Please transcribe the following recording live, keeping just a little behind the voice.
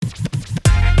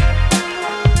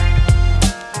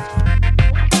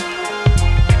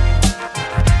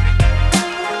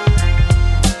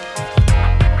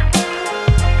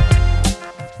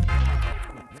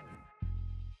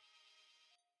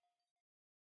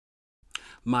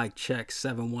Mic check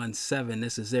 717.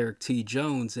 This is Eric T.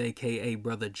 Jones, aka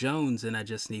Brother Jones, and I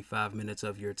just need 5 minutes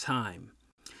of your time.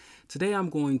 Today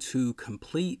I'm going to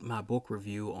complete my book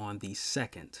review on The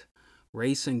Second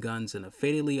Race and Guns in a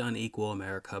Fatally Unequal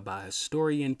America by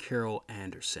historian Carol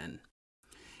Anderson.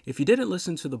 If you didn't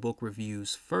listen to the book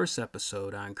review's first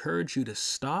episode, I encourage you to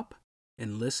stop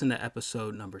and listen to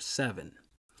episode number 7.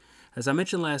 As I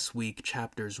mentioned last week,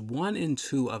 chapters 1 and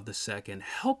 2 of The Second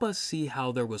help us see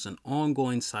how there was an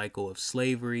ongoing cycle of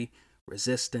slavery,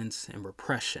 resistance, and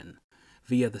repression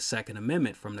via the Second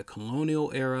Amendment from the colonial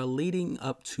era leading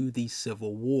up to the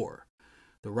Civil War.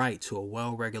 The right to a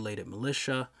well-regulated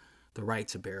militia, the right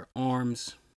to bear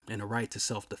arms, and the right to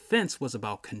self-defense was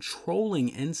about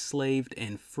controlling enslaved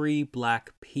and free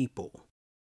black people.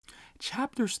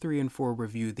 Chapters 3 and 4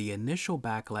 review the initial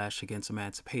backlash against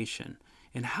emancipation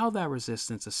and how that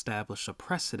resistance established a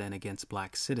precedent against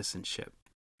black citizenship.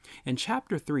 In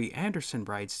Chapter 3, Anderson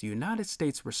writes, the United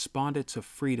States responded to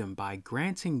freedom by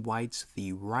granting whites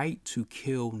the right to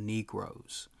kill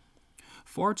Negroes.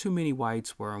 Far too many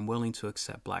whites were unwilling to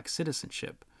accept black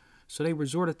citizenship, so they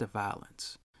resorted to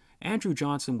violence. Andrew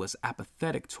Johnson was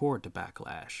apathetic toward the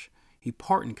backlash. He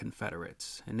pardoned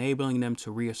Confederates, enabling them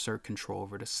to reassert control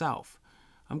over the South.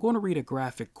 I'm going to read a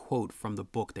graphic quote from the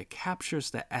book that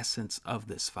captures the essence of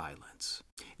this violence.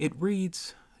 It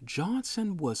reads,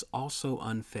 Johnson was also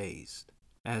unfazed,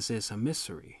 as his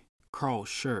emissary, Carl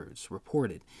Schurz,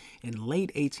 reported in late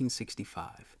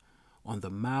 1865 on the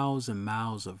miles and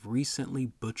miles of recently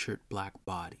butchered black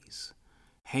bodies,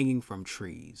 hanging from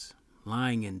trees,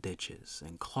 lying in ditches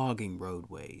and clogging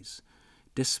roadways,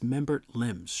 dismembered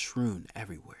limbs strewn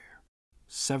everywhere,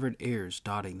 severed ears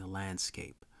dotting the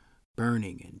landscape,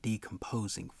 burning and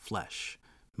decomposing flesh,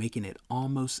 making it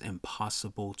almost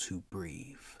impossible to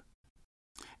breathe.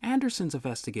 Anderson's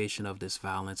investigation of this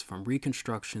violence from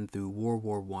Reconstruction through World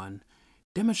War I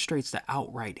demonstrates the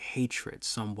outright hatred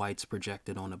some whites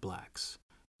projected on the blacks.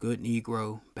 Good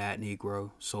Negro, bad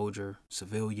Negro, soldier,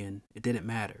 civilian, it didn't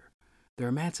matter. Their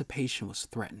emancipation was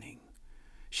threatening.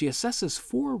 She assesses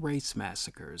 4 race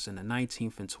massacres in the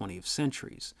 19th and 20th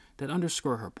centuries that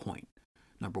underscore her point.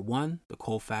 Number 1, the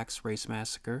Colfax Race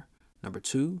Massacre. Number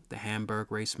 2, the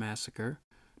Hamburg Race Massacre.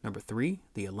 Number 3,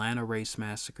 the Atlanta Race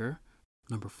Massacre.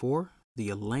 Number 4, the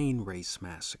Elaine Race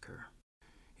Massacre.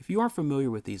 If you aren't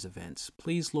familiar with these events,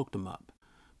 please look them up.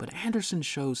 But Anderson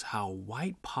shows how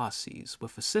white posses,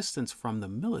 with assistance from the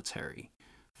military,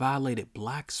 violated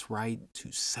blacks' right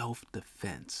to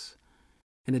self-defense.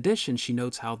 In addition, she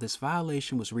notes how this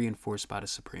violation was reinforced by the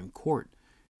Supreme Court.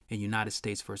 In United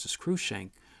States v.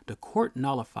 Cruikshank, the court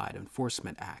nullified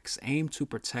enforcement acts aimed to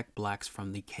protect blacks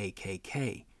from the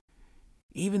KKK.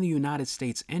 Even the United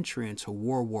States' entry into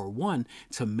World War I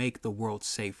to make the world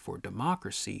safe for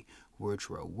democracy,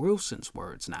 Woodrow Wilson's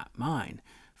words, not mine,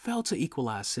 failed to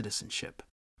equalize citizenship.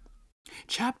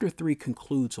 Chapter 3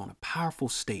 concludes on a powerful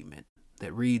statement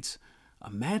that reads,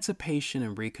 Emancipation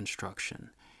and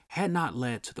Reconstruction had not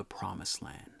led to the Promised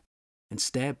Land.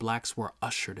 Instead, blacks were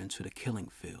ushered into the killing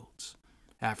fields.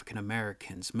 African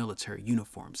Americans' military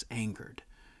uniforms angered,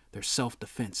 their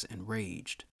self-defense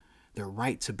enraged, their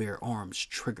right to bear arms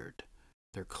triggered,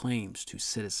 their claims to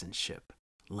citizenship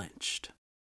lynched.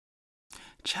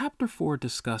 Chapter 4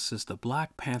 discusses the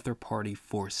Black Panther Party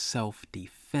for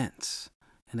self-defense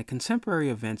and the contemporary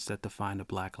events that define the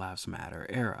Black Lives Matter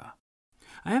era.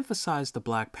 I emphasize the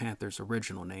Black Panthers'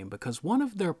 original name because one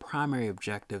of their primary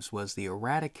objectives was the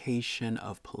eradication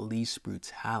of police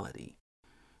brutality.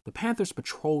 The Panthers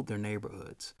patrolled their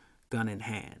neighborhoods, gun in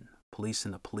hand,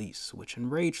 policing the police, which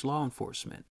enraged law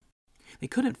enforcement. They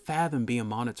couldn't fathom being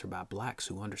monitored by blacks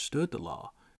who understood the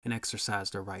law and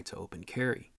exercised their right to open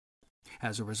carry.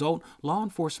 As a result, law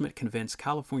enforcement convinced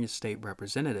California State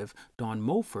Representative Don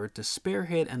Mulford to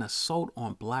spearhead an assault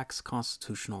on blacks'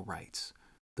 constitutional rights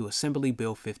through Assembly Bill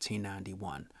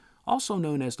 1591, also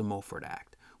known as the Mulford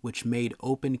Act, which made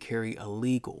open carry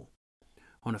illegal.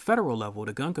 On a federal level,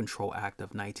 the Gun Control Act of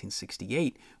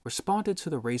 1968 responded to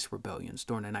the race rebellions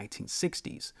during the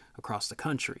 1960s across the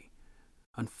country.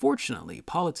 Unfortunately,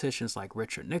 politicians like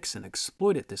Richard Nixon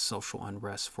exploited this social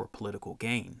unrest for political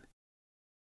gain.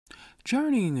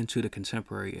 Journeying into the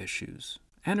contemporary issues,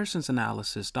 Anderson's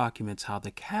analysis documents how the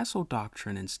Castle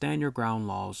Doctrine and Stand Your Ground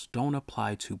laws don't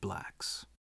apply to blacks.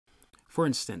 For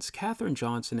instance, Katherine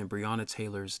Johnson and Breonna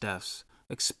Taylor's deaths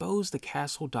exposed the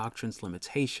Castle Doctrine's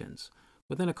limitations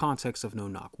within a context of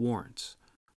no-knock warrants.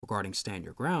 Regarding Stand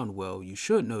Your Ground, well, you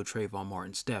should know Trayvon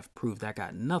Martin's death proved that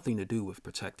got nothing to do with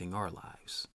protecting our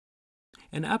lives.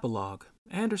 In epilogue,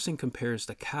 Anderson compares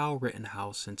the Kyle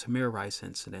Rittenhouse and Tamir Rice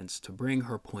incidents to bring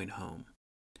her point home.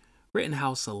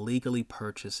 Rittenhouse illegally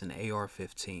purchased an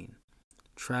AR-15,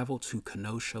 traveled to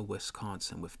Kenosha,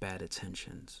 Wisconsin with bad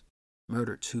intentions,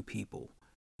 murdered 2 people,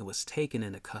 and was taken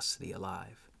into custody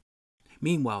alive.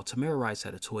 Meanwhile, Tamir Rice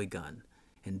had a toy gun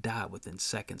and died within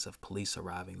seconds of police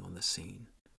arriving on the scene.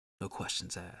 No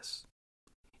questions asked.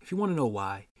 If you want to know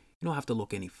why, you don't have to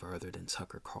look any further than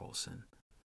Tucker Carlson.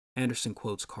 Anderson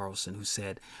quotes Carlson, who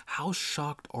said, "How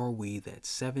shocked are we that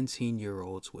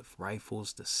 17-year-olds with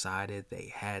rifles decided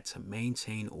they had to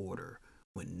maintain order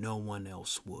when no one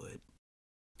else would?"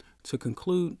 To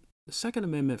conclude, the Second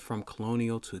Amendment from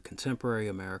colonial to contemporary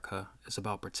America is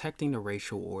about protecting the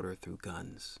racial order through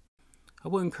guns. I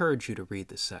will encourage you to read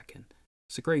the second.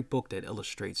 It's a great book that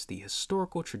illustrates the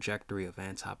historical trajectory of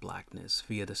anti-blackness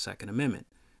via the Second Amendment,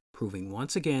 proving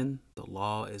once again the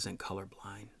law isn't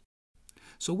colorblind.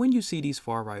 So when you see these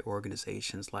far-right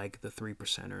organizations like the Three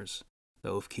Percenters, the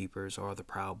Oath Keepers, or the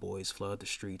Proud Boys flood the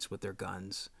streets with their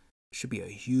guns, it should be a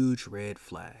huge red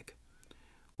flag.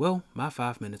 Well, my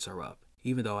 5 minutes are up,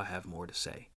 even though I have more to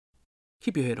say.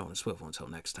 Keep your head on a swivel until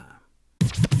next time.